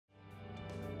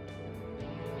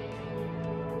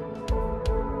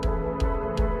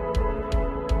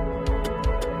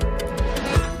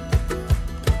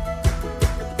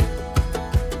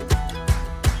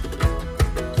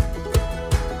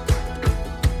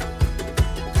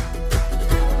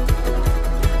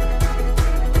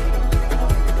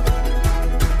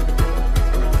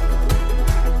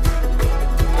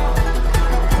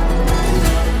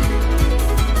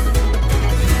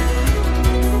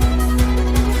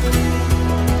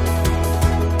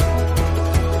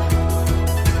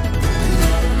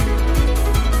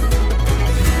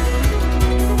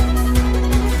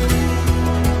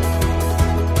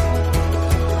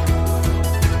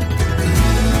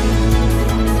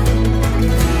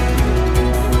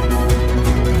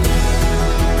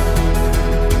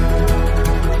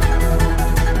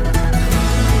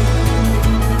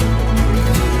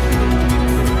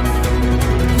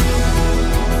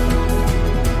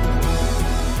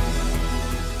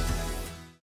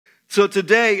So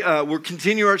today, we're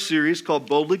continuing our series called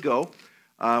Boldly Go.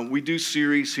 We do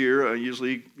series here,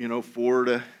 usually, 4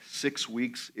 to 6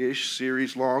 weeks-ish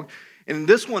series long. And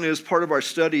this one is part of our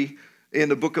study in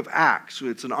the book of Acts.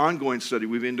 It's an ongoing study.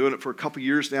 We've been doing it for a couple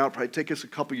years now. It'll probably take us a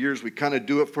couple years. We kind of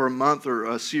do it for a month or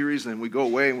a series, and we go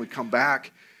away and we come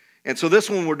back. And so this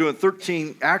one we're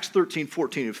doing Acts 13,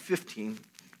 14, and 15.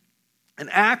 And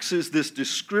Acts is this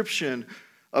description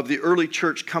of the early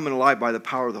church coming alive by the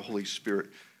power of the Holy Spirit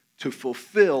to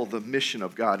fulfill the mission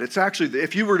of God. It's actually,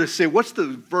 if you were to say, what's the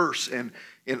verse in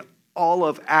all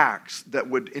of Acts that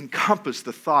would encompass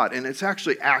the thought? And it's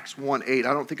actually Acts 1:8.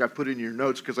 I don't think I put it in your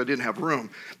notes because I didn't have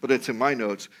room, but it's in my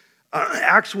notes.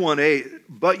 Acts 1:8,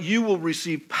 but you will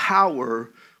receive power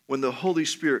when the Holy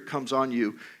Spirit comes on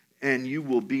you, and you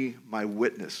will be my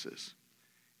witnesses.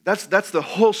 That's the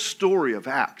whole story of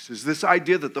Acts, is this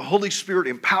idea that the Holy Spirit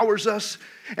empowers us,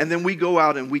 and then we go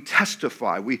out and we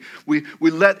testify. We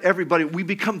let everybody, we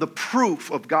become the proof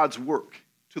of God's work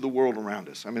to the world around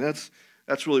us. I mean,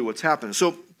 that's really what's happening.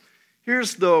 So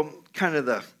here's the kind of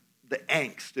the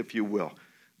angst, if you will.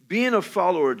 Being a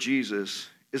follower of Jesus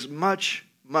is much,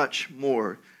 much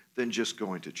more than just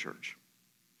going to church.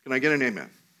 Can I get an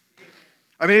amen?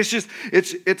 I mean,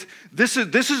 this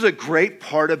is a great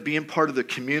part of being part of the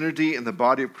community and the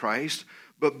body of Christ,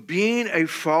 but being a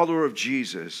follower of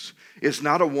Jesus is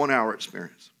not a 1-hour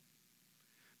experience.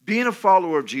 Being a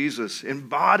follower of Jesus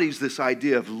embodies this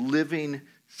idea of living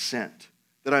sent,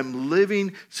 that I'm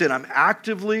living sent. I'm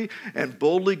actively and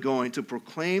boldly going to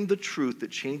proclaim the truth that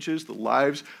changes the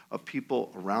lives of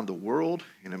people around the world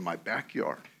and in my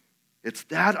backyard. It's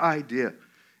that idea.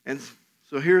 And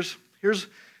so here's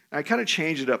I kind of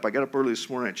changed it up. I got up early this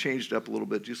morning. I changed it up a little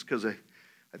bit just because I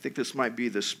think this might be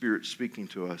the Spirit speaking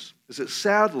to us. Is that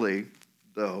sadly,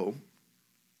 though,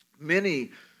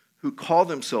 many who call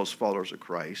themselves followers of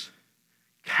Christ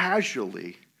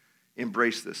casually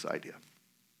embrace this idea.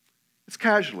 It's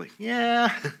casually.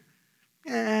 Yeah,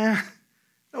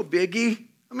 no biggie.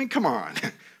 I mean, come on.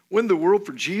 Win the world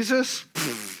for Jesus?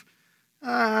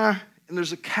 And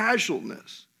there's a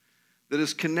casualness that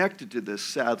is connected to this,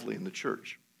 sadly, in the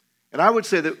church. And I would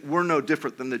say that we're no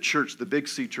different than the church, the big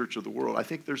C church of the world. I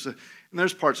think there's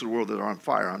parts of the world that are on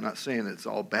fire. I'm not saying it's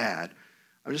all bad.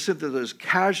 I'm just saying that there's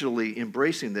casually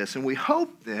embracing this. And we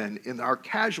hope then, in our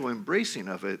casual embracing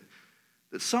of it,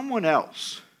 that someone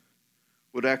else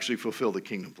would actually fulfill the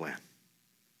kingdom plan.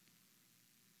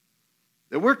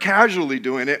 That we're casually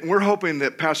doing it, and we're hoping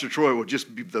that Pastor Troy will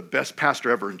just be the best pastor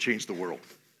ever and change the world.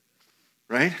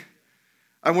 Right?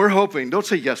 And we're hoping, don't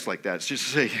say yes like that. It's just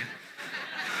say...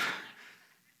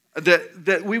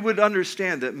 That we would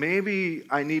understand that maybe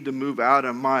I need to move out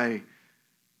of my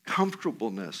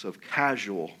comfortableness of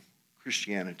casual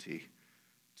Christianity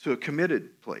to a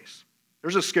committed place.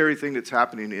 There's a scary thing that's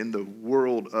happening in the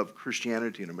world of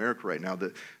Christianity in America right now,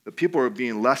 that people are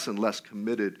being less and less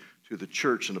committed to the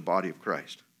church and the body of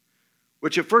Christ.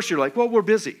 Which at first you're like, well, we're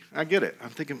busy. I get it. I'm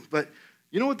thinking, but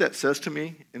you know what that says to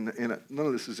me? And none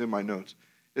of this is in my notes.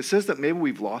 It says that maybe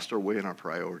we've lost our way in our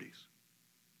priorities.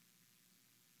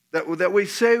 That we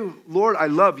say, Lord, I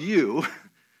love you,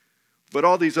 but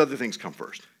all these other things come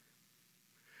first.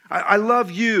 I love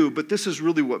you, but this is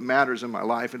really what matters in my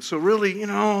life. And so really,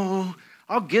 I'll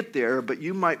get there, but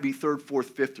you might be 3rd,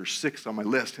 4th, 5th, or 6th on my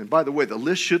list. And by the way, the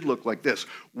list should look like this.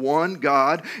 1,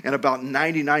 God, and about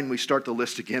 99, we start the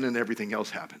list again, and everything else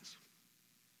happens.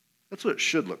 That's what it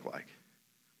should look like.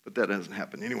 But that doesn't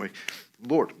happen. Anyway,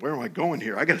 Lord, where am I going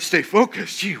here? I got to stay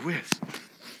focused. Gee whiz.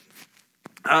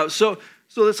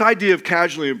 So this idea of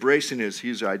casually embracing is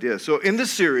his idea. So in this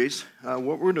series,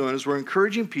 what we're doing is we're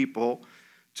encouraging people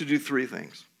to do 3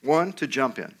 things. 1, to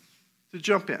jump in. To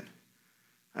jump in.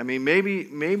 I mean,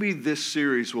 maybe this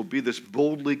series will be this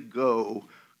boldly go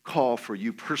call for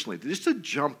you personally, just to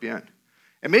jump in.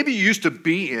 And maybe you used to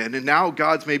be in, and now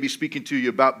God's maybe speaking to you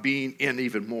about being in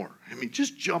even more. I mean,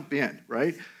 just jump in,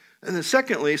 right? And then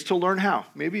secondly is to learn how.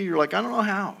 Maybe you're like, I don't know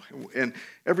how. And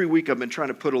every week I've been trying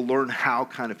to put a learn how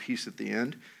kind of piece at the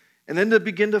end. And then to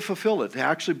begin to fulfill it, to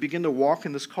actually begin to walk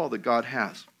in this call that God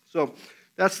has. So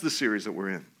that's the series that we're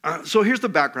in. So here's the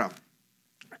background.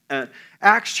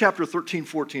 Acts chapter 13,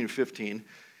 14, and 15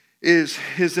 is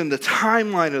in the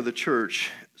timeline of the church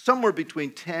somewhere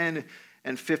between 10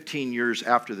 and 15 years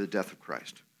after the death of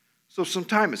Christ. So some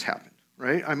time has happened.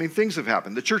 Right? I mean, things have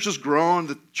happened. The church has grown.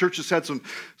 The church has had some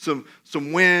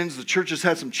wins. The church has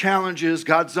had some challenges.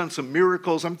 God's done some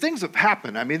miracles. Things have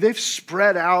happened. I mean, they've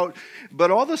spread out. But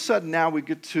all of a sudden now we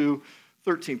get to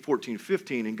 13, 14,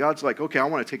 15, and God's like, okay, I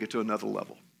want to take it to another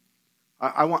level.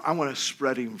 I want to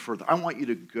spread even further. I want you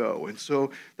to go. And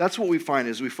so that's what we find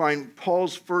is we find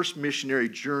Paul's first missionary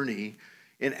journey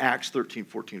in Acts 13,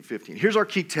 14, 15. Here's our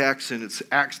key text, and it's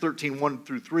Acts 13, 1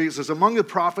 through 3. It says, among the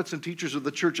prophets and teachers of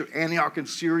the church of Antioch in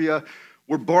Syria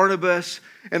were Barnabas,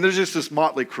 and there's just this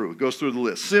motley crew. It goes through the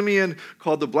list. Simeon,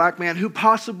 called the black man, who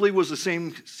possibly was the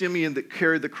same Simeon that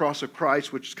carried the cross of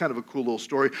Christ, which is kind of a cool little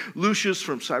story. Lucius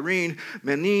from Cyrene,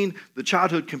 Manaen, the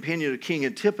childhood companion of King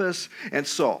Antipas, and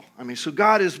Saul. So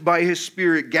God is, by his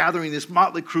Spirit, gathering this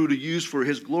motley crew to use for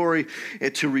his glory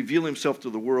and to reveal himself to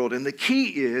the world. And the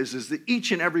key is that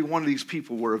each and every one of these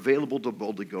people were available to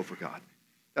boldly go for God.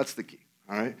 That's the key,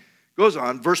 all right? Goes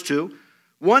on, verse 2.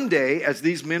 One day, as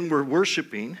these men were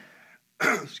worshiping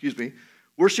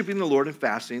the Lord and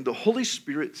fasting, the Holy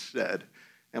Spirit said,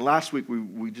 and last week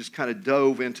we just kind of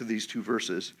dove into these two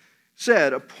verses,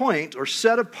 said, appoint or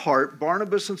set apart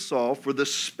Barnabas and Saul for the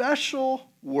special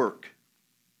work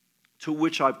to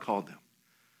which I've called them.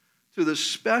 To the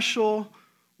special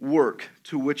work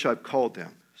to which I've called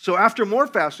them. So after more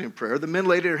fasting and prayer, the men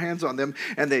laid their hands on them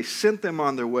and they sent them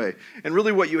on their way. And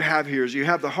really what you have here is you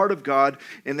have the heart of God,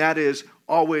 and that is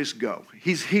always go.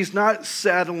 He's not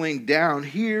settling down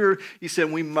here. He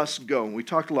said we must go. And we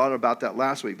talked a lot about that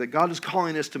last week, that God is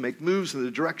calling us to make moves in the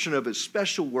direction of his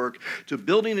special work, to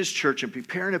building his church and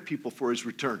preparing a people for his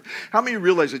return. How many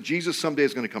realize that Jesus someday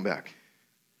is going to come back?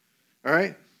 All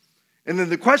right? And then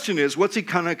the question is, what's he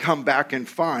going to come back and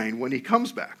find when he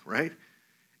comes back, right?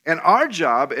 And our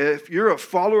job, if you're a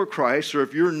follower of Christ, or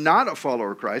if you're not a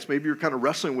follower of Christ, maybe you're kind of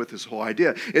wrestling with this whole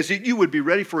idea, is that you would be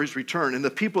ready for his return, and the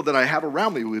people that I have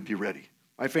around me would be ready.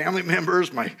 My family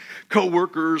members, my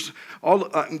co-workers,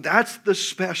 that's the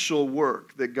special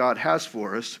work that God has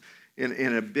for us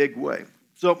in a big way.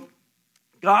 So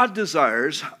God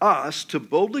desires us to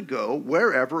boldly go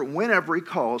wherever, whenever he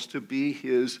calls, to be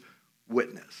his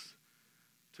witness,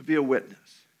 to be a witness.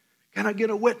 Can I get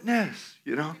a witness?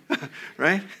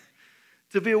 Right?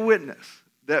 To be a witness.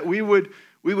 That we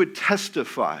would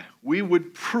testify. We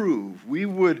would prove. We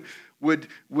would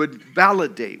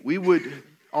validate. We would,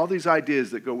 all these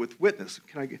ideas that go with witness.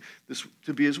 Can I get this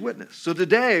to be his witness? So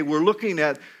today we're looking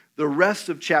at the rest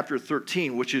of chapter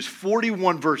 13, which is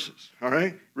 41 verses. All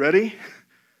right? Ready?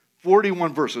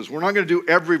 41 verses. We're not going to do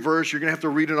every verse. You're going to have to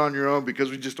read it on your own because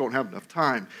we just don't have enough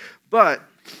time. But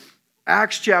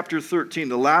Acts chapter 13,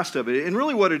 the last of it, and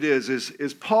really what it is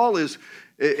Paul is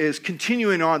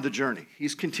continuing on the journey.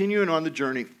 He's continuing on the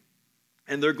journey,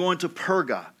 and they're going to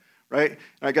Perga, right? And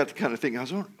I got to kind of think, I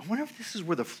wonder if this is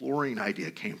where the flooring idea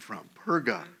came from,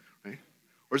 Perga, right?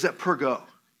 Or is that Pergo?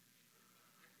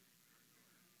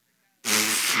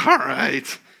 All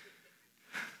right.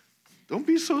 Don't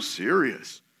be so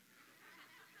serious.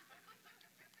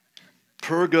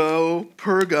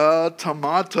 Perga,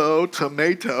 tomato.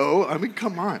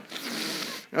 Come on.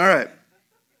 All right.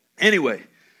 Anyway,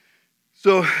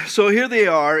 so here they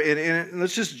are, and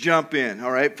let's just jump in.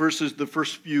 All right, verses the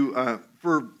first few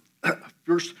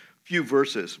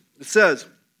verses. It says,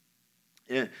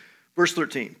 in verse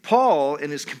 13, Paul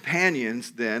and his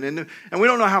companions then, and we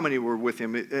don't know how many were with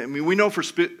him. We know for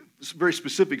very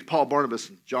specific Paul, Barnabas,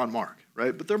 and John Mark,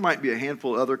 right? But there might be a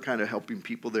handful of other kind of helping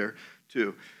people there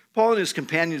too. Paul and his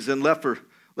companions then left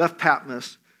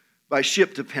Patmos by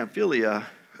ship to Pamphylia,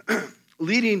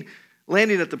 landing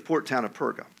at the port town of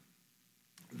Perga.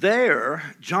 There,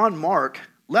 John Mark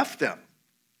left them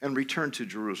and returned to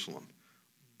Jerusalem.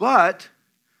 But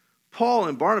Paul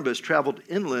and Barnabas traveled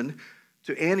inland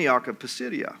to Antioch of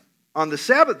Pisidia. On the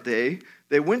Sabbath day,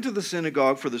 they went to the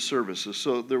synagogue for the services.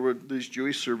 So there were these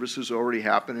Jewish services already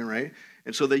happening, right?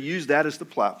 And so they used that as the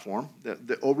platform,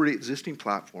 the already existing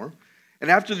platform. And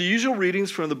after the usual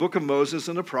readings from the book of Moses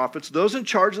and the prophets, those in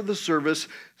charge of the service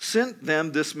sent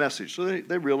them this message. So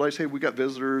they realized, hey, we got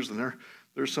visitors, and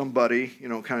there's somebody,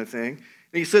 kind of thing.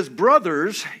 And he says,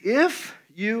 brothers, if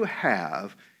you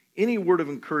have any word of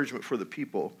encouragement for the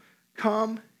people,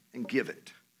 come and give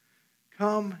it.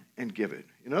 Come and give it.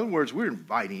 In other words, we're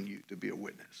inviting you to be a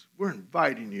witness. We're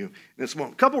inviting you in this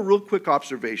moment. A couple real quick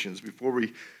observations before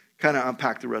we kind of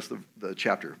unpack the rest of the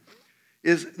chapter.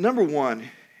 Number one,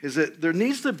 is that there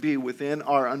needs to be within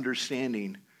our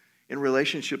understanding in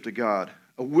relationship to God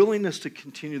a willingness to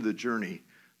continue the journey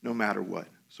no matter what.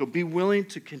 So be willing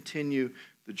to continue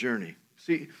the journey.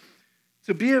 See,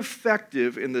 to be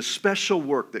effective in the special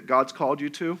work that God's called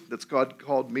you to, that's God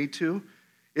called me to,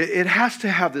 it has to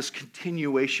have this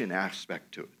continuation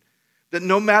aspect to it. That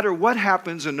no matter what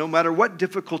happens and no matter what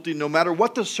difficulty, no matter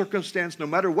what the circumstance, no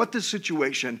matter what the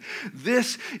situation,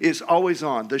 this is always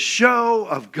on. The show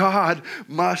of God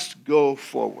must go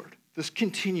forward. This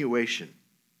continuation.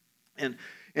 And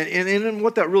And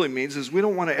what that really means is we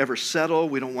don't want to ever settle.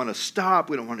 We don't want to stop.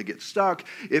 We don't want to get stuck.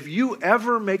 If you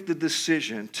ever make the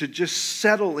decision to just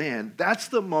settle in, that's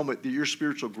the moment that your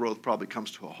spiritual growth probably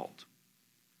comes to a halt.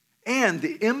 And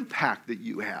the impact that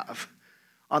you have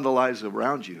on the lives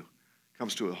around you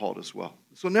comes to a halt as well.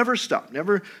 So never stop.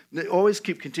 Always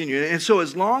keep continuing. And so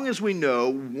as long as we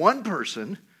know one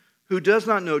person who does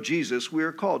not know Jesus, we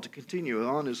are called to continue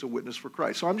on as a witness for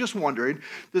Christ. So I'm just wondering,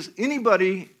 does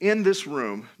anybody in this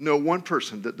room know one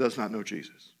person that does not know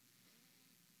Jesus?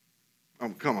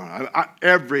 Oh, come on.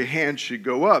 Every hand should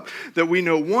go up that we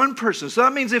know one person. So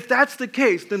that means if that's the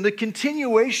case, then the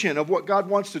continuation of what God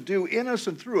wants to do in us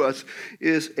and through us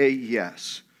is a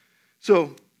yes.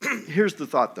 So here's the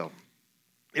thought, though.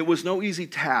 It was no easy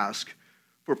task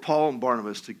for Paul and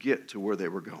Barnabas to get to where they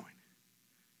were going.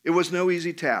 It was no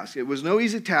easy task. It was no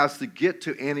easy task to get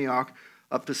to Antioch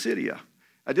of Pisidia.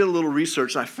 I did a little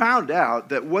research, and I found out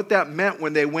that what that meant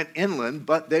when they went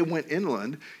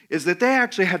inland, is that they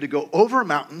actually had to go over a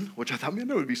mountain, which I thought, man,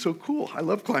 that would be so cool. I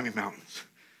love climbing mountains.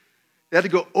 They had to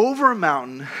go over a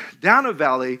mountain, down a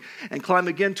valley, and climb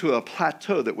again to a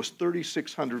plateau that was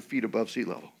 3,600 feet above sea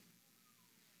level.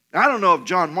 Now, I don't know if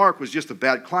John Mark was just a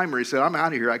bad climber. He said, I'm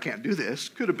out of here. I can't do this.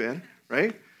 Could have been,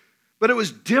 right? But it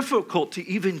was difficult to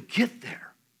even get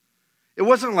there. It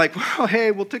wasn't like, well,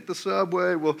 hey, we'll take the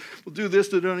subway, we'll do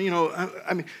this,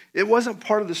 I mean, it wasn't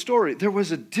part of the story. There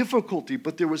was a difficulty,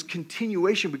 but there was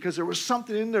continuation because there was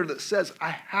something in there that says, I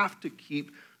have to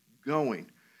keep going.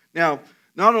 Now,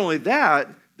 not only that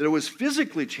it was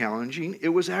physically challenging, it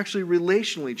was actually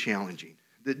relationally challenging.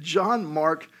 That John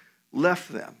Mark left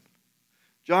them.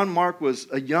 John Mark was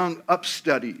a young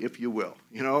upstudy, if you will,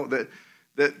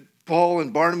 that Paul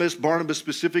and Barnabas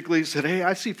specifically said, hey,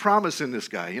 I see promise in this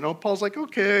guy. Paul's like,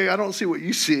 okay, I don't see what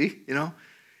you see,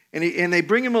 and they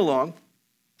bring him along.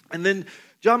 And then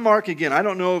John Mark, again, I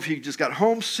don't know if he just got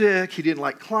homesick. He didn't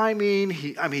like climbing.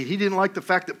 He didn't like the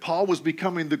fact that Paul was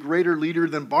becoming the greater leader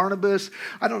than Barnabas.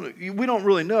 I don't know. We don't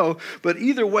really know. But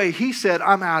either way, he said,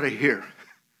 I'm out of here.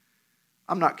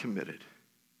 I'm not committed.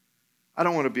 I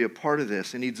don't want to be a part of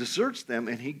this. And he deserts them,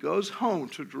 and he goes home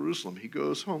to Jerusalem. He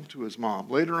goes home to his mom.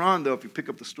 Later on, though, if you pick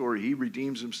up the story, he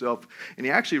redeems himself, and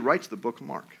he actually writes the book of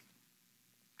Mark.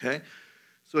 Okay?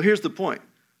 So here's the point.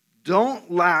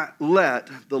 Don't let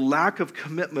the lack of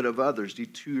commitment of others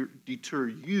deter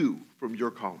you from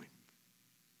your calling.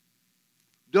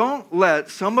 Don't let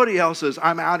somebody else's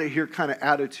I'm out of here kind of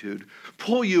attitude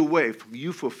pull you away from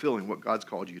you fulfilling what God's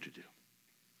called you to do.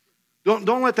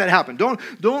 Don't let that happen.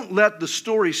 Don't let the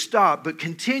story stop, but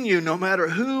continue no matter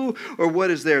who or what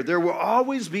is there. There will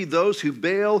always be those who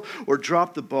bail or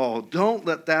drop the ball. Don't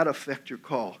let that affect your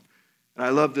call. And I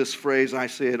love this phrase, and I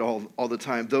say it all the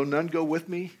time. Though none go with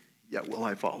me, yet will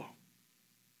I follow.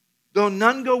 Though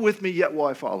none go with me, yet will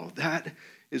I follow. That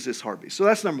is this heartbeat. So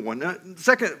that's number one. Now, the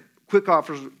second quick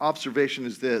observation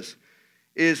is this,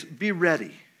 is be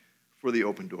ready for the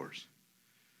open doors.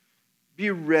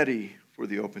 Be ready for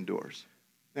the open doors.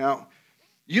 Now,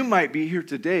 you might be here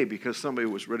today because somebody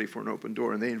was ready for an open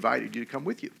door and they invited you to come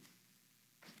with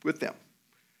them.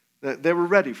 They were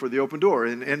ready for the open door.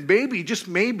 And maybe, just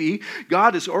maybe,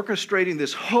 God is orchestrating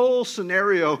this whole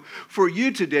scenario for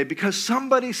you today because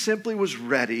somebody simply was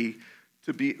ready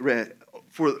to be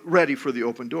ready for the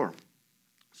open door.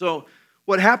 So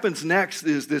what happens next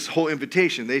is this whole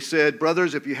invitation. They said,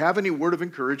 brothers, if you have any word of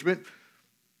encouragement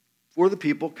for the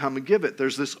people, come and give it.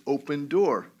 There's this open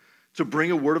door to bring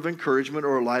a word of encouragement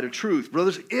or a light of truth.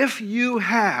 Brothers, if you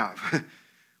have,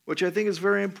 which I think is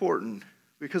very important,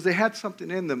 because they had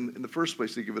something in them in the first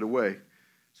place to give it away.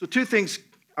 So two things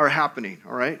are happening,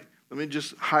 all right? Let me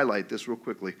just highlight this real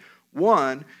quickly.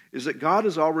 One is that God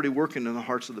is already working in the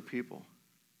hearts of the people.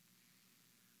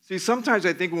 See, sometimes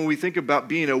I think when we think about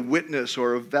being a witness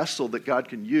or a vessel that God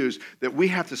can use, that we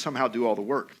have to somehow do all the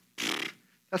work.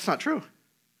 That's not true.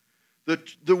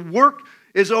 The work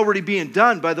is already being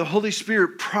done by the Holy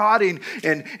Spirit prodding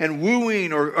and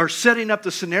wooing or setting up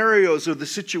the scenarios or the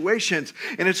situations,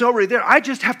 and it's already there. I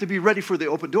just have to be ready for the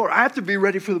open door. I have to be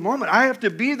ready for the moment. I have to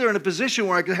be there in a position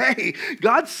where I go, hey,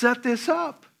 God set this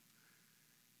up.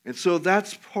 And so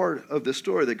that's part of the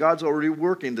story, that God's already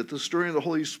working, that the story of the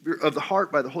Holy Spirit, of the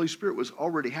heart by the Holy Spirit was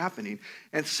already happening.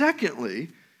 And secondly,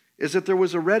 is that there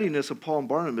was a readiness of Paul and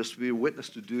Barnabas to be a witness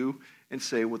to do and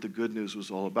say what the good news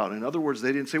was all about. In other words,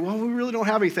 they didn't say, well, we really don't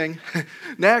have anything.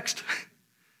 Next.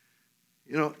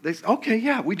 They say, okay,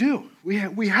 yeah, we do.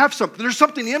 We have something. There's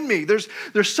something in me. There's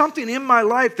something in my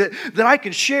life that I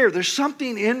can share. There's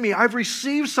something in me. I've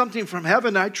received something from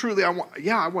heaven. I want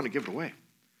to give it away.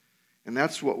 And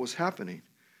that's what was happening.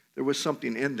 There was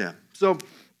something in them. So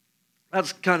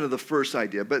That's kind of the first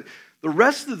idea. But the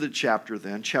rest of the chapter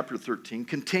then, chapter 13,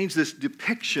 contains this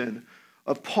depiction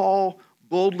of Paul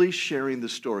boldly sharing the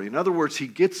story. In other words, he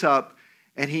gets up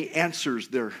and he answers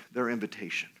their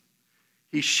invitation.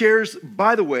 He shares,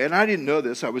 by the way, and I didn't know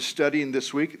this, I was studying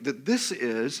this week, that this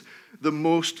is the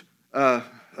most,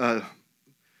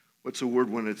 what's the word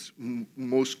when it's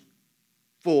most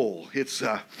full? It's,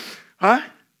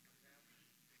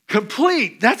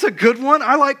 complete. That's a good one.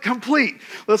 I like complete.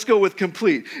 Let's go with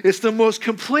complete. It's the most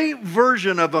complete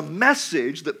version of a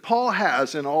message that Paul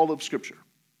has in all of Scripture.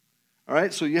 All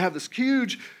right, so you have this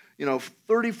huge,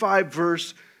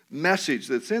 35-verse message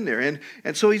that's in there.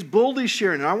 And so he's boldly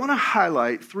sharing. And I want to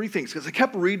highlight three things because I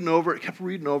kept reading over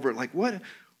it, like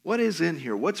what is in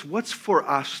here? What's for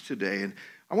us today? And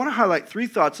I want to highlight three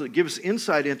thoughts that give us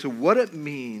insight into what it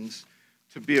means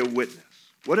to be a witness.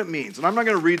 What it means. And I'm not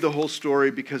going to read the whole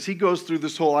story because he goes through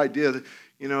this whole idea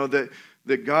that,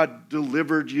 that God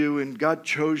delivered you and God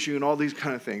chose you and all these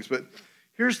kind of things. But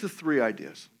here's the three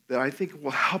ideas that I think will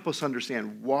help us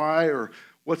understand why or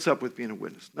what's up with being a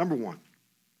witness. Number one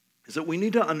is that we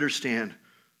need to understand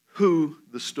who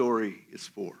the story is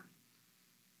for.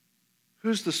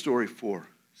 Who's the story for?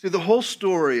 See, the whole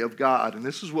story of God, and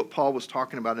this is what Paul was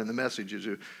talking about in the message as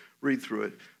you read through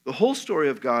it, the whole story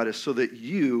of God is so that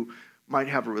you might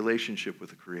have a relationship with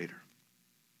the Creator.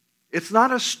 It's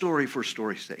not a story for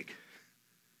story's sake.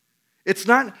 It's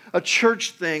not a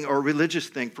church thing or a religious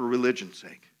thing for religion's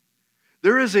sake.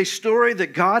 There is a story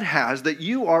that God has that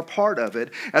you are part of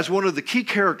it as one of the key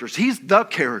characters. He's the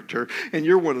character and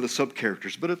you're one of the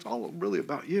sub-characters, but it's all really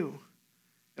about you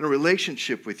and a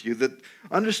relationship with you that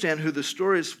understand who the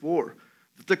story is for.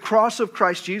 That the cross of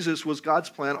Christ Jesus was God's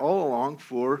plan all along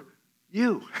for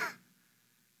you.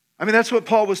 I mean, that's what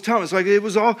Paul was telling us. Like it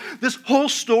was all, this whole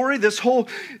story, this whole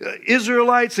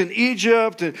Israelites in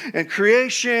Egypt and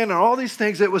creation and all these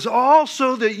things, it was all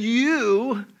so that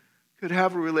you could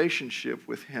have a relationship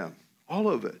with him. All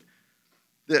of it.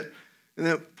 And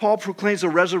that Paul proclaims the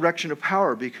resurrection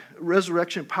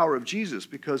power of Jesus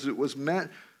because it was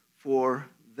meant for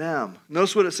them.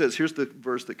 Notice what it says. Here's the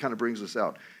verse that kind of brings us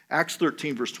out. Acts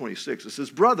 13, verse 26. It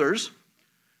says, brothers,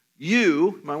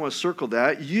 you might want to circle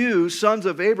that, you sons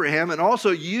of Abraham, and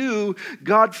also you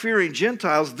God-fearing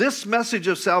Gentiles, this message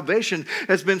of salvation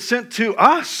has been sent to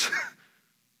us.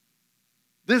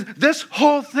 This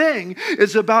whole thing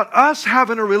is about us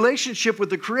having a relationship with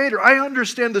the Creator. I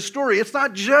understand the story. It's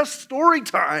not just story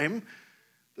time.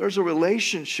 There's a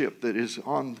relationship that is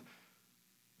on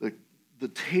the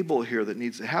table here that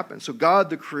needs to happen. So God,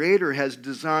 the Creator, has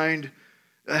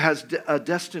a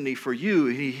destiny for you.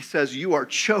 He says you are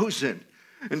chosen.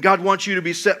 And God wants you to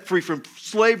be set free from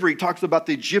slavery. He talks about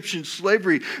the Egyptian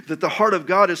slavery, that the heart of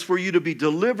God is for you to be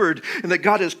delivered, and that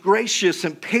God is gracious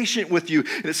and patient with you.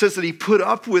 And it says that he put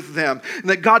up with them, and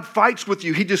that God fights with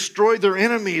you. He destroyed their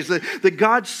enemies, that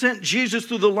God sent Jesus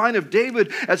through the line of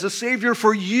David as a Savior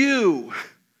for you.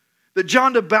 That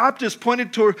John the Baptist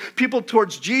pointed people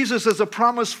towards Jesus as a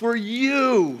promise for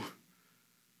you.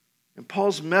 And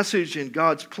Paul's message in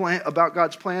God's plan, about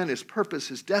God's plan, his purpose,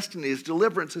 his destiny, his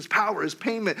deliverance, his power, his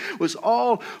payment was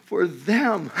all for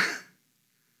them.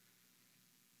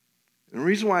 And the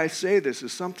reason why I say this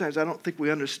is sometimes I don't think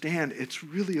we understand it's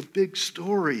really a big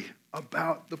story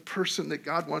about the person that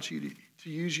God wants you to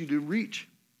use you to reach,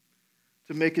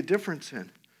 to make a difference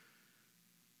in.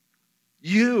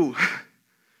 You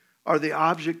are the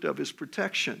object of his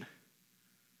protection.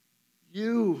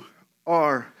 You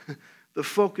are the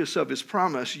focus of his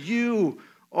promise. You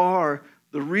are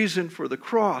the reason for the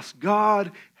cross.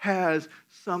 God has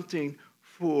something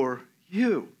for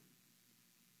you.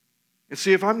 And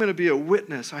see, if I'm going to be a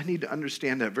witness, I need to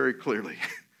understand that very clearly.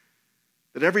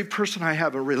 That every person I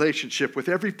have a relationship with,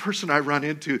 every person I run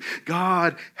into,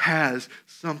 God has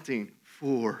something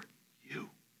for you.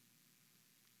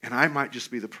 And I might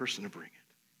just be the person to bring it.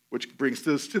 Which brings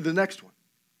us to the next one.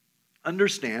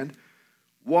 Understand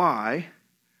why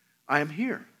I am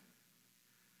here.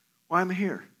 Why I'm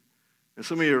here. And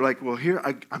some of you are like, well,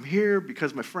 I'm here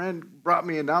because my friend brought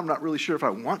me, and now I'm not really sure if I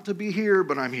want to be here,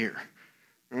 but I'm here.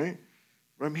 Right?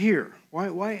 But I'm here.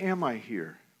 Why am I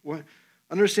here?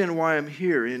 Understand why I'm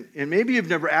here. And maybe you've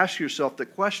never asked yourself the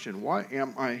question, why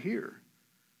am I here?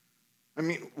 I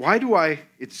mean, why do I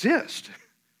exist?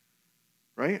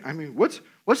 Right? I mean, what's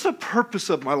the purpose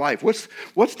of my life?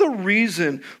 What's the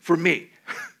reason for me?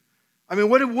 I mean,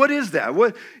 what is that?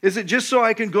 What is it? Just so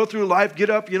I can go through life, get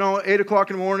up, 8 o'clock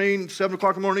in the morning, 7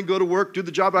 o'clock in the morning, go to work, do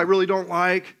the job I really don't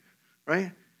like, right?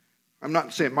 I'm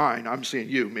not saying mine. I'm saying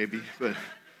you, maybe. But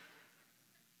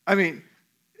I mean,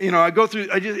 I go through.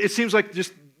 It seems like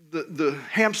just the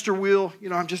hamster wheel.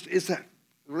 Is that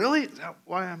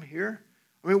why I'm here?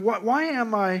 I mean, why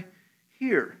am I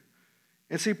here?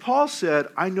 And see, Paul said,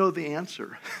 I know the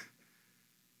answer.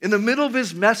 In the middle of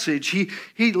his message,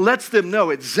 he lets them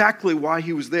know exactly why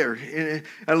he was there. And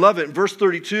I love it. In verse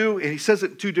 32, and he says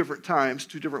it 2 different times,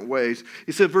 2 different ways.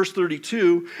 He said, verse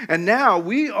 32, and now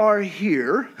we are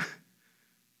here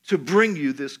to bring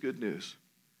you this good news.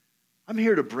 I'm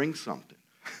here to bring something.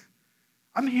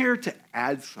 I'm here to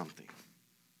add something.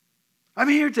 I'm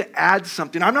here to add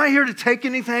something. I'm not here to take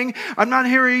anything. I'm not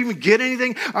here to even get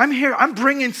anything. I'm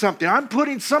bringing something. I'm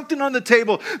putting something on the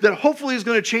table that hopefully is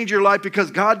going to change your life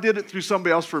because God did it through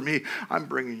somebody else for me. I'm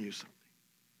bringing you something.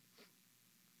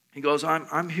 He goes,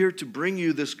 I'm here to bring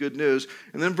you this good news.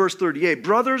 And then verse 38,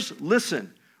 brothers,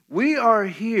 listen. We are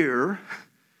here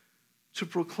to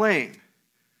proclaim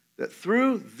that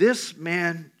through this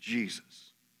man, Jesus,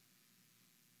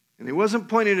 and he wasn't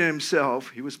pointing at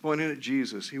himself. He was pointing at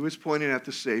Jesus. He was pointing at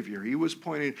the Savior. He was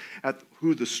pointing at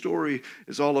who the story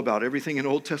is all about. Everything in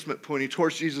the Old Testament pointing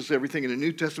towards Jesus. Everything in the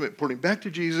New Testament pointing back to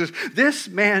Jesus. This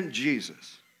man,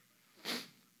 Jesus.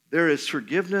 There is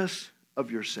forgiveness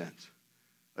of your sins.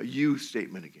 A you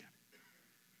statement again.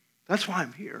 That's why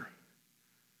I'm here.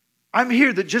 I'm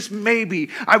here that just maybe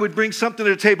I would bring something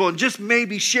to the table and just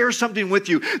maybe share something with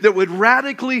you that would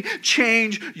radically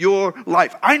change your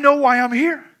life. I know why I'm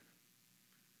here.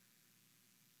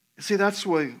 See, that's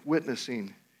why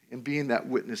witnessing and being that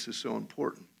witness is so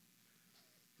important.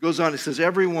 It goes on, it says,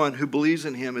 everyone who believes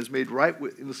in him is made right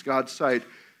in God's sight,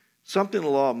 something the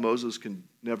law of Moses can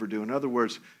never do. In other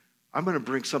words, I'm going to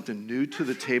bring something new to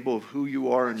the table of who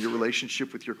you are and your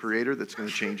relationship with your Creator that's going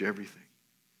to change everything.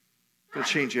 It's going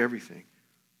to change everything.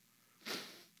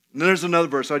 And then there's another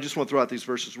verse. I just want to throw out these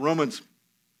verses. Romans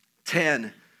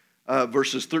 10.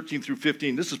 Verses 13 through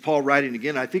 15. This is Paul writing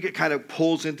again. I think it kind of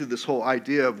pulls into this whole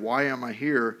idea of why am I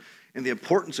here and the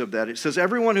importance of that. It says,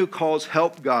 everyone who calls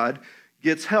help God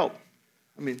gets help.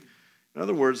 I mean, in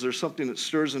other words, there's something that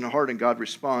stirs in the heart and God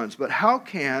responds. But how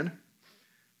can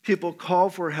people call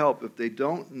for help if they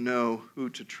don't know who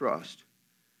to trust?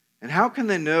 And how can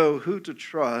they know who to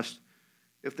trust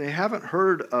if they haven't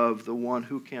heard of the one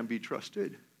who can be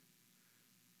trusted?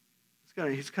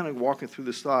 He's kind of walking through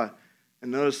this thought. And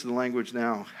notice the language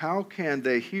now. How can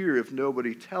they hear if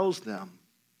nobody tells them?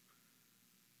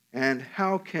 And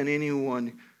how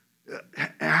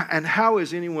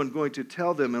is anyone going to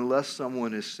tell them unless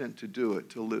someone is sent to do it,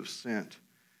 to live sent?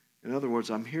 In other words,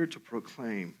 I'm here to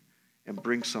proclaim and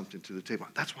bring something to the table.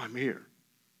 That's why I'm here.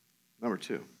 Number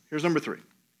 2. Here's number 3.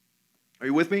 Are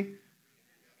you with me?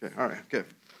 Okay, all right, okay.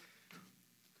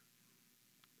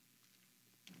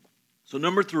 So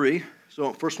number 3.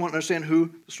 So first one, understand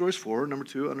who the story's for. Number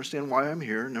 2, understand why I'm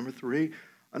here. Number 3,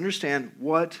 understand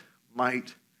what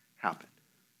might happen.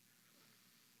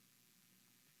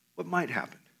 What might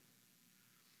happen?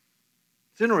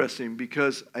 It's interesting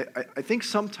because I think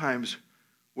sometimes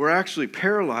we're actually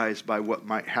paralyzed by what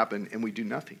might happen and we do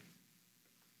nothing.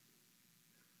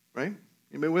 Right?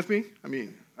 Anybody with me? I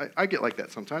mean, I get like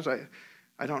that sometimes.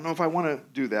 I don't know if I want to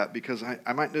do that because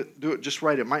I might not do it just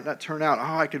right. It might not turn out.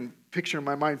 I can picture in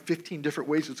my mind 15 different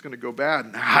ways it's going to go bad.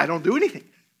 And I don't do anything.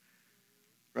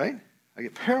 Right? I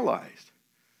get paralyzed.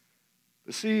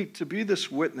 But see, to be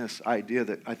this witness idea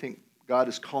that I think God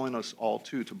is calling us all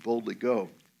to boldly go,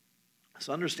 it's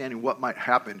understanding what might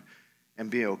happen and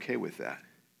being okay with that.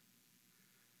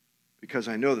 Because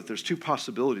I know that there's 2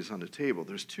 possibilities on the table.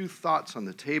 There's 2 thoughts on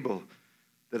the table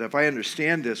that if I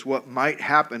understand this, what might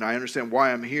happen, I understand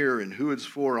why I'm here and who it's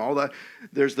for and all that.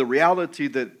 There's the reality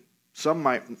that some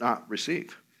might not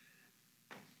receive.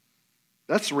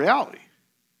 That's the reality.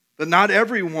 That not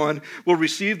everyone will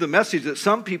receive the message, that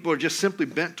some people are just simply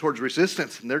bent towards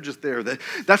resistance and they're just there.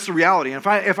 That's the reality. And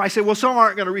if I say, well, some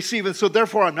aren't going to receive it, so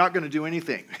therefore I'm not going to do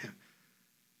anything,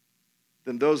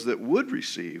 then those that would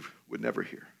receive would never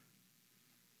hear.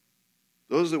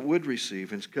 Those that would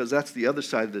receive, and because that's the other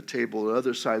side of the table, the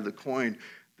other side of the coin,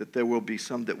 that there will be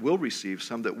some that will receive,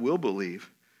 some that will believe.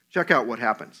 Check out what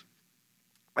happens.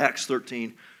 Acts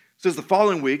 13 says the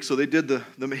following week, so he did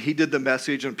the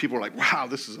message, and people were like, wow,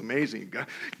 this is amazing. God,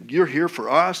 you're here for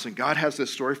us, and God has this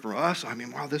story for us. I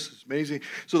mean, wow, this is amazing.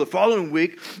 So the following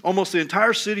week, almost the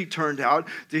entire city turned out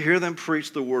to hear them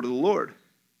preach the word of the Lord.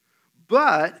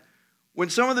 But when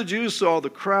some of the Jews saw the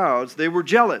crowds, they were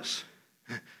jealous.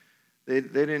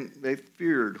 They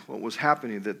feared what was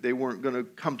happening, that they weren't going to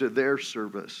come to their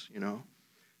service,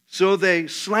 So they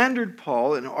slandered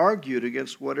Paul and argued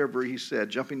against whatever he said.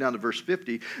 Jumping down to verse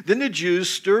 50, then the Jews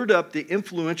stirred up the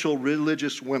influential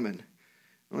religious women.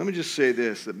 Now, let me just say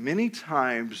this, that many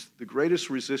times the greatest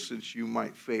resistance you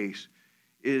might face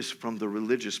is from the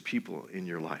religious people in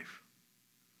your life,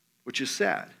 which is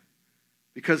sad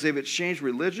because they've exchanged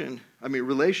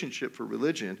relationship for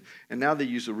religion, and now they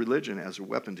use a religion as a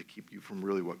weapon to keep you from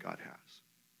really what God has.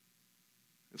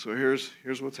 And so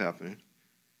here's what's happening.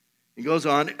 He goes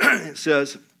on, it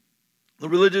says, the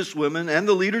religious women and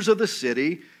the leaders of the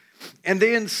city, and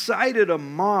they incited a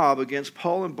mob against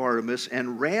Paul and Barnabas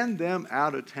and ran them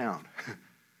out of town.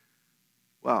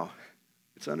 Wow.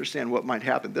 Let's understand what might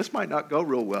happen. This might not go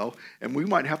real well, and we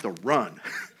might have to run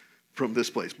from this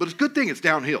place. But it's a good thing it's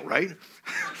downhill, right?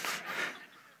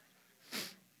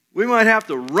 We might have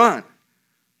to run.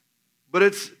 But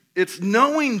it's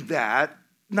knowing that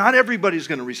not everybody's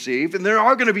going to receive, and there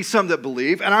are going to be some that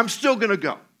believe, and I'm still going to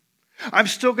go. I'm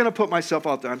still going to put myself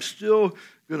out there. I'm still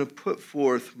going to put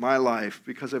forth my life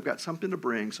because I've got something to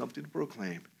bring, something to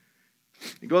proclaim.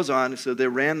 It goes on, so they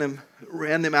ran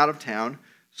them out of town.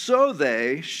 So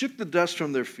they shook the dust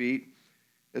from their feet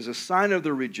as a sign of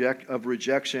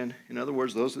rejection. In other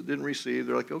words, those that didn't receive,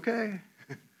 they're like, okay,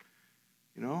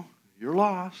 you're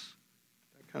lost,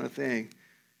 that kind of thing.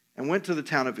 And went to the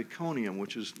town of Iconium,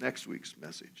 which is next week's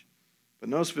message. But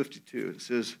notice 52, it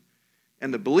says,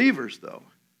 and the believers, though,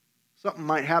 something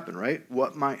might happen, right?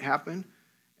 What might happen?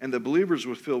 And the believers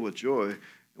were filled with joy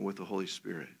and with the Holy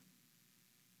Spirit.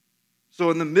 So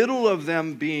in the middle of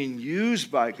them being used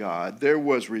by God, there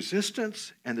was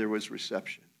resistance and there was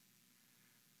reception.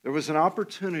 There was an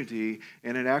opportunity,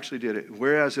 and it actually did it.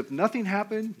 Whereas if nothing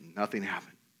happened, nothing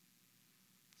happened.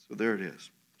 So there it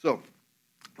is. So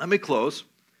let me close.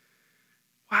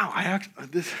 Wow,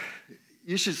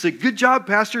 you should say, good job,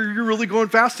 Pastor. You're really going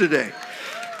fast today.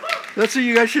 That's what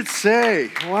you guys should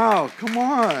say. Wow, come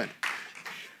on.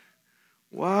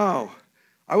 Wow.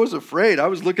 I was afraid. I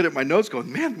was looking at my notes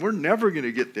going, man, we're never going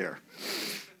to get there.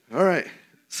 All right.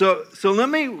 So let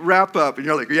me wrap up. And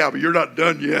you're like, yeah, but you're not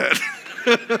done yet.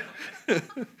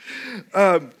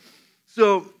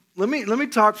 So let me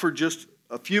talk for just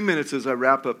a few minutes as I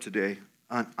wrap up today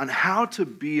on how to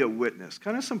be a witness.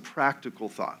 Kind of some practical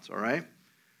thoughts, all right?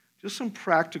 Just some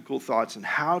practical thoughts on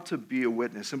how to be a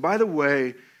witness. And by the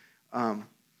way,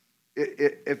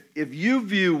 if you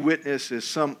view witness as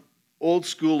some old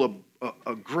school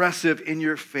aggressive,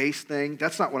 in-your-face thing,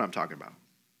 that's not what I'm talking about.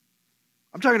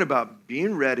 I'm talking about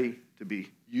being ready to be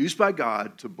used by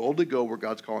God to boldly go where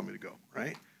God's calling me to go,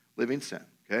 right? Living sent,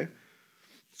 okay?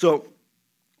 So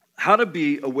how to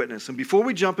be a witness. And before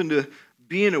we jump into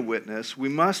being a witness, we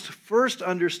must first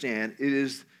understand it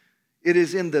is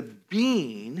in the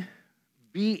being,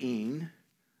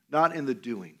 not in the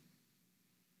doing.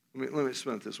 Let me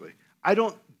explain it this way. I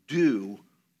don't do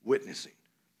witnessing,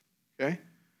 okay?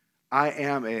 I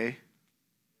am a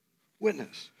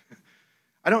witness.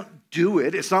 I don't do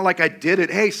it. It's not like I did it.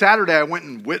 Hey, Saturday I went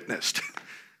and witnessed.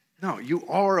 No, you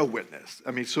are a witness.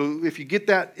 I mean, so if you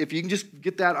can just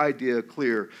get that idea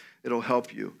clear, it'll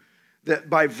help you. That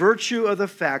by virtue of the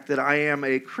fact that I am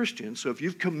a Christian, so if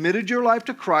you've committed your life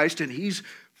to Christ and He's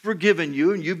forgiven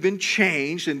you and you've been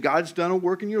changed and God's done a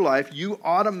work in your life, you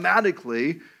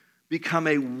automatically become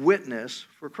a witness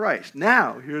for Christ.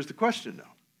 Now, here's the question though.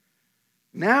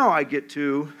 Now I get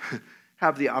to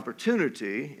have the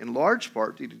opportunity, in large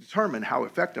part, to determine how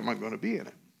effective I'm going to be in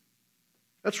it.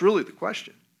 That's really the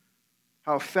question.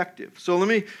 How effective? So let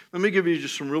me give you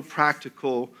just some real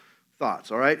practical thoughts,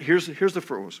 all right? Here's the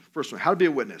first one. How to be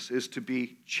a witness is to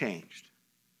be changed.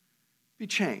 Be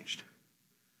changed.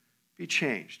 Be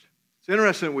changed. It's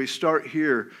interesting we start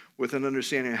here with an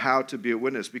understanding of how to be a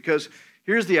witness because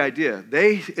here's the idea.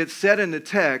 It said in the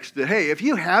text that, hey, if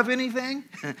you have anything,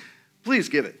 please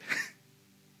give it,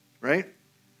 right?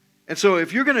 And so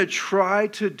if you're going to try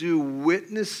to do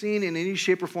witnessing in any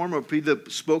shape or form or be the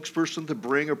spokesperson to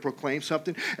bring or proclaim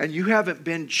something and you haven't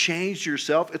been changed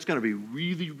yourself, it's going to be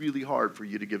really, really hard for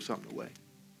you to give something away.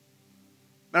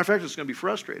 Matter of fact, it's going to be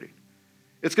frustrating.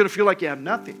 It's going to feel like you have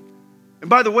nothing. And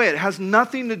by the way, it has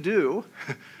nothing to do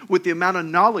with the amount of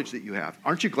knowledge that you have.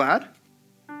 Aren't you glad?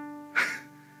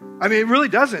 I mean, it really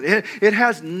doesn't. It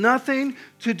has nothing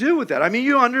to do with that. I mean,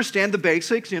 you understand the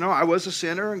basics. I was a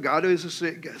sinner and God is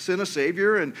a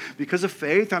Savior. And because of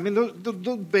faith, I mean, the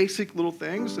basic little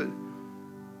things that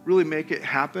really make it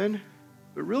happen.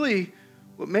 But really,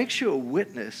 what makes you a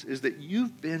witness is that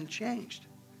you've been changed.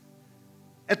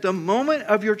 At the moment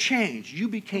of your change, you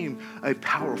became a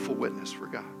powerful witness for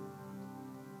God.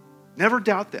 Never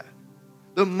doubt that.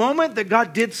 The moment that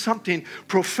God did something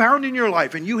profound in your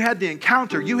life and you had the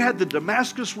encounter, you had the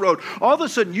Damascus Road, all of a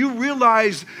sudden you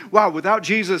realized, wow, without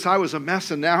Jesus, I was a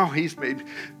mess and now He's made,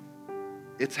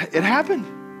 it happened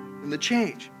in the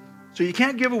change. So you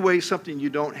can't give away something you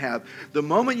don't have. The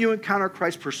moment you encounter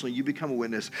Christ personally, you become a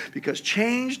witness because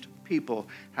changed people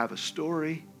have a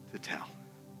story to tell.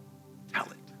 Tell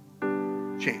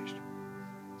it. Changed.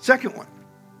 Second one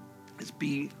is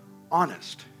be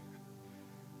honest.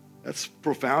 That's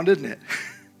profound, isn't it?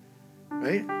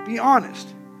 Right? Be honest.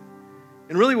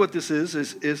 And really what this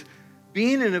is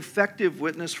being an effective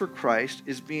witness for Christ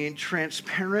is being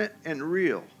transparent and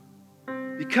real.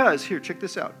 Because, here, check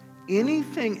this out.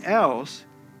 Anything else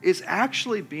is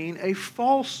actually being a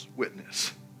false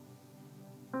witness.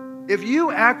 If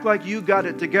you act like you got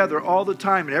it together all the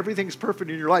time and everything's perfect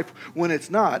in your life when it's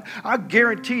not, I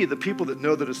guarantee you the people that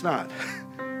know that it's not,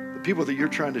 the people that you're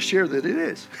trying to share that it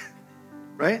is,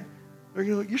 right? They're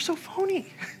going to go, you're so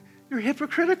phony. You're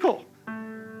hypocritical.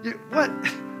 What?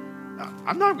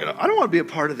 I don't want to be a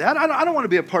part of that. I don't want to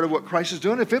be a part of what Christ is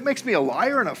doing. If it makes me a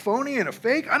liar and a phony and a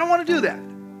fake, I don't want to do that,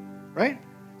 right?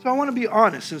 So I want to be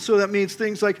honest. And so that means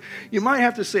things like you might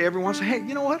have to say every once in a while, hey,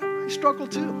 you know what? I struggle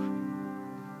too.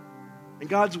 And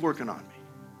God's working on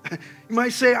me. You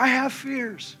might say, I have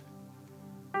fears.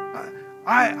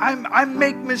 I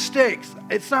make mistakes.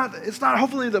 It's not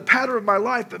hopefully the pattern of my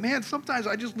life, but man, sometimes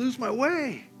I just lose my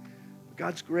way.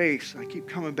 God's grace, I keep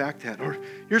coming back to that. Or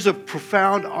here's a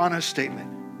profound, honest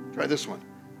statement. Try this one.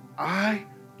 I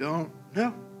don't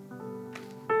know.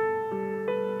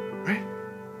 Right?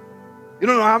 You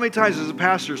don't know how many times as a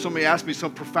pastor somebody asks me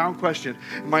some profound question,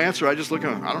 and my answer, I just look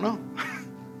at them, I don't know.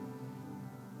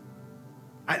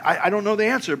 I don't know the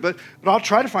answer, but I'll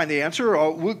try to find the answer.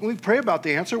 Or we pray about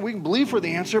the answer. We can believe for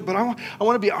the answer, but I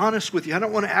want to be honest with you. I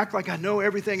don't want to act like I know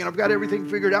everything and I've got everything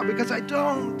figured out because I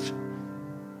don't.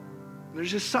 There's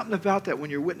just something about that when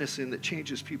you're witnessing that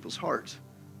changes people's hearts.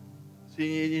 So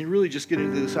you really just get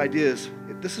into this idea is,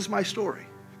 this is my story.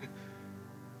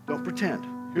 Don't pretend.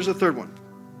 Here's the third one,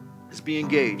 is be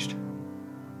engaged.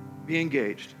 Be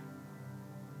engaged.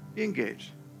 Be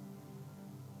engaged.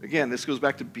 Again, this goes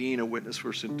back to being a witness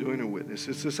versus doing a witness.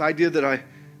 It's this idea that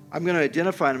I'm going to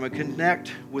identify and I'm going to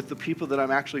connect with the people that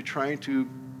I'm actually trying to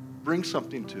bring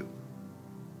something to.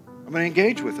 I'm going to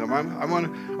engage with them. I want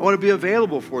to be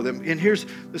available for them. And here's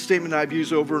the statement I've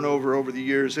used over and over the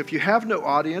years. If you have no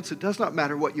audience, it does not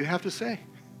matter what you have to say.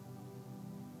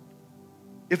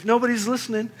 If nobody's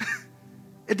listening,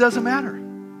 it doesn't matter.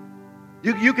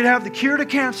 You could have the cure to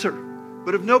cancer,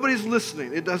 but if nobody's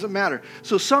listening, it doesn't matter.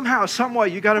 So somehow, some way,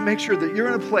 you got to make sure that you're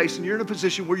in a place and you're in a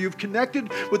position where you've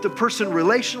connected with the person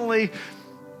relationally,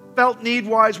 felt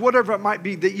need-wise, whatever it might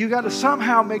be, that you got to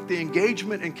somehow make the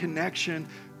engagement and connection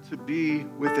to be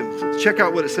with them. Check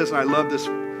out what it says, and I love this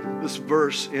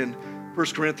verse in 1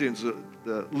 Corinthians,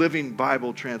 the Living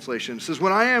Bible translation. It says,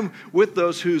 when I am with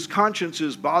those whose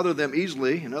consciences bother them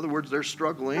easily, in other words, they're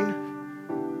struggling,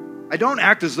 I don't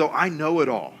act as though I know it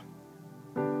all.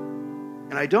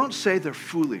 And I don't say they're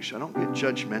foolish. I don't get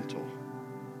judgmental.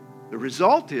 The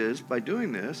result is, by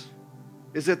doing this,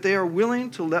 is that they are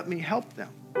willing to let me help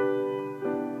them.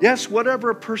 Yes,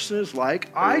 whatever a person is like,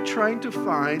 I trying to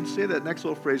find, say that next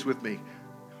little phrase with me,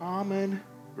 common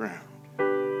ground.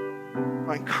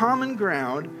 Find common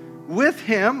ground with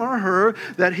him or her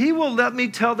that he will let me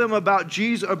tell them about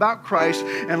Jesus, about Christ,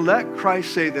 and let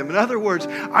Christ save them. In other words,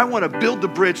 I want to build the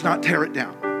bridge, not tear it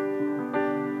down.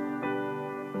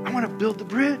 I want to build the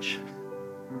bridge.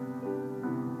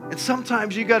 And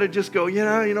sometimes you got to just go, you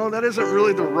know, that isn't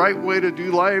really the right way to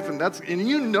do life, and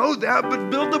you know that,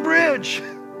 but build the bridge.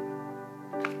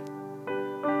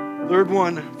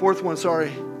 Fourth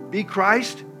one, be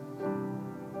Christ.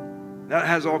 That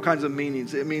has all kinds of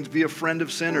meanings. It means be a friend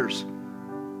of sinners.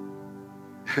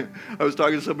 I was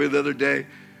talking to somebody the other day,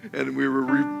 and we were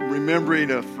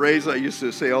remembering a phrase I used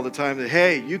to say all the time, that,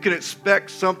 hey, you can expect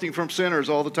something from sinners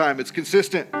all the time. It's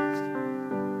consistent.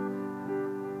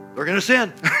 They're going to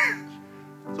sin.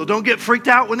 So don't get freaked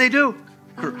out when they do.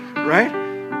 Right?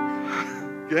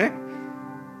 Okay?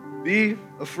 Be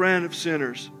a friend of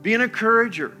sinners. Be an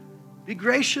encourager. Be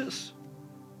gracious.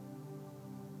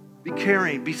 Be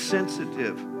caring. Be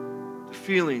sensitive to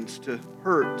feelings, to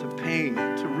hurt, to pain,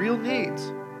 to real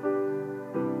needs.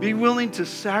 Be willing to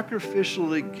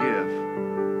sacrificially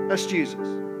give. That's Jesus.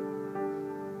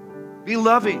 Be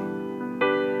loving,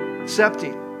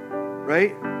 accepting,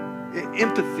 right?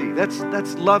 Empathy.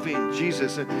 That's loving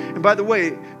Jesus. And by the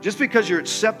way, just because you're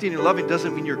accepting and loving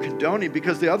doesn't mean you're condoning,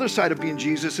 because the other side of being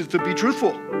Jesus is to be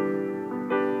truthful.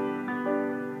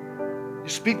 You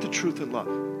speak the truth in love.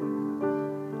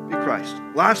 Be Christ.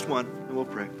 Last one, and we'll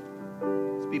pray.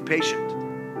 Is be patient.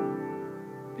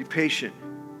 Be patient.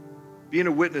 Being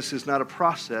a witness is not a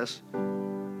process.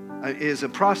 It is a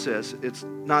process. It's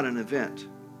not an event.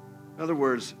 In other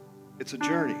words, it's a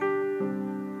journey.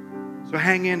 So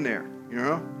hang in there. You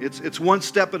know, it's one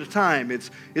step at a time.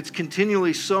 It's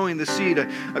continually sowing the seed.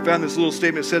 I found this little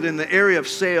statement. It said in the area of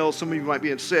sales, some of you might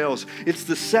be in sales, it's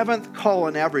the 7th call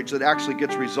on average that actually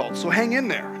gets results. So hang in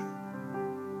there.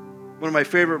 One of my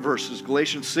favorite verses,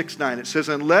 Galatians 6:9, it says,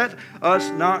 and let us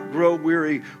not grow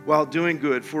weary while doing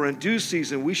good, for in due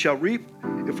season we shall reap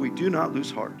if we do not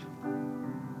lose heart.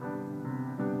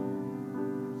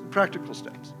 Some practical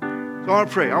steps. So I want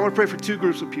to pray. I want to pray for 2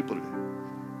 groups of people today.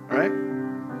 All right?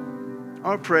 I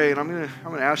want to pray, and I'm going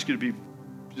to ask you to be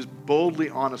just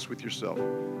boldly honest with yourself.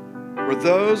 For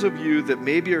those of you that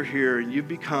maybe are here and you've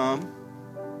become,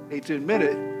 I hate to admit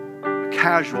it, a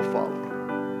casual follower.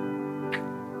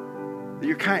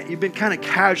 You've been kind of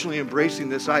casually embracing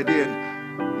this idea,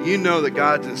 and you know that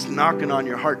God is knocking on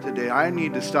your heart today. I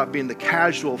need to stop being the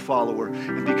casual follower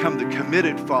and become the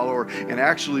committed follower and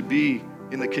actually be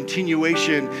in the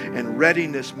continuation and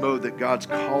readiness mode that God's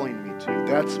calling me to.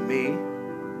 That's me.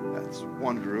 That's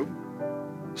one group.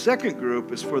 The second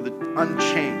group is for the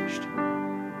unchanged.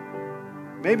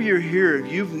 Maybe you're here,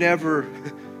 you've never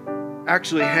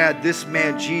actually had this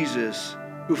man Jesus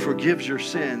who forgives your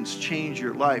sins change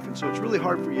your life. And so it's really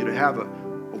hard for you to have a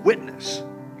witness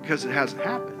because it hasn't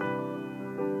happened.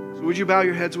 So would you bow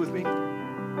your heads with me?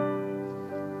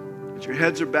 As your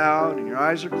heads are bowed and your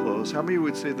eyes are closed, how many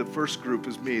would say the first group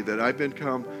is me, that I've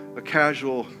become a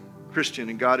casual Christian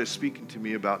and God is speaking to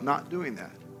me about not doing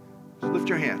that? Just lift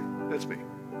your hand. That's me.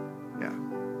 Yeah.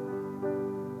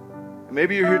 And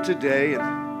maybe you're here today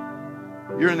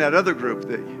and you're in that other group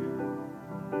that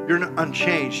you're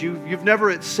unchanged. You've never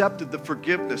accepted the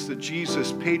forgiveness that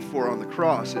Jesus paid for on the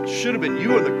cross. It should have been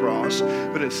you on the cross,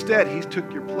 but instead he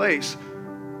took your place.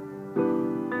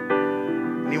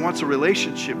 And he wants a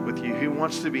relationship with you. He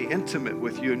wants to be intimate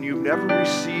with you, and you've never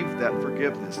received that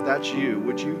forgiveness. That's you.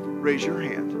 Would you raise your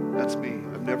hand? That's me.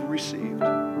 I've never received.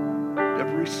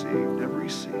 Never received, never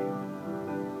received.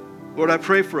 Lord, I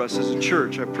pray for us as a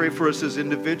church. I pray for us as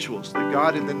individuals, that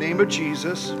God, in the name of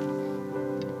Jesus,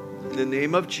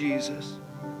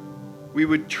 we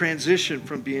would transition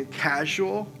from being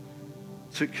casual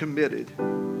to committed.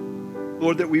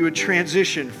 Lord, that we would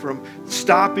transition from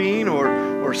stopping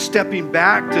or stepping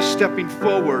back to stepping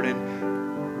forward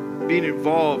and being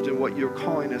involved in what you're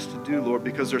calling us to do, Lord,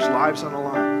 because there's lives on the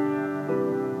line.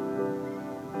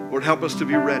 Lord, help us to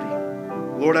be ready.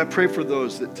 Lord, I pray for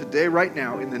those that today, right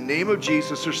now, in the name of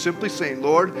Jesus, are simply saying,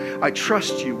 Lord, I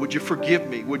trust you. Would you forgive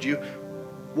me? Would you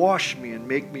wash me and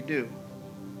make me new?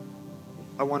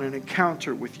 I want an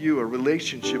encounter with you, a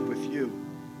relationship with you.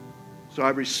 So I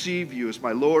receive you as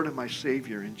my Lord and my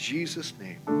Savior. In Jesus'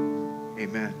 name,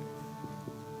 amen.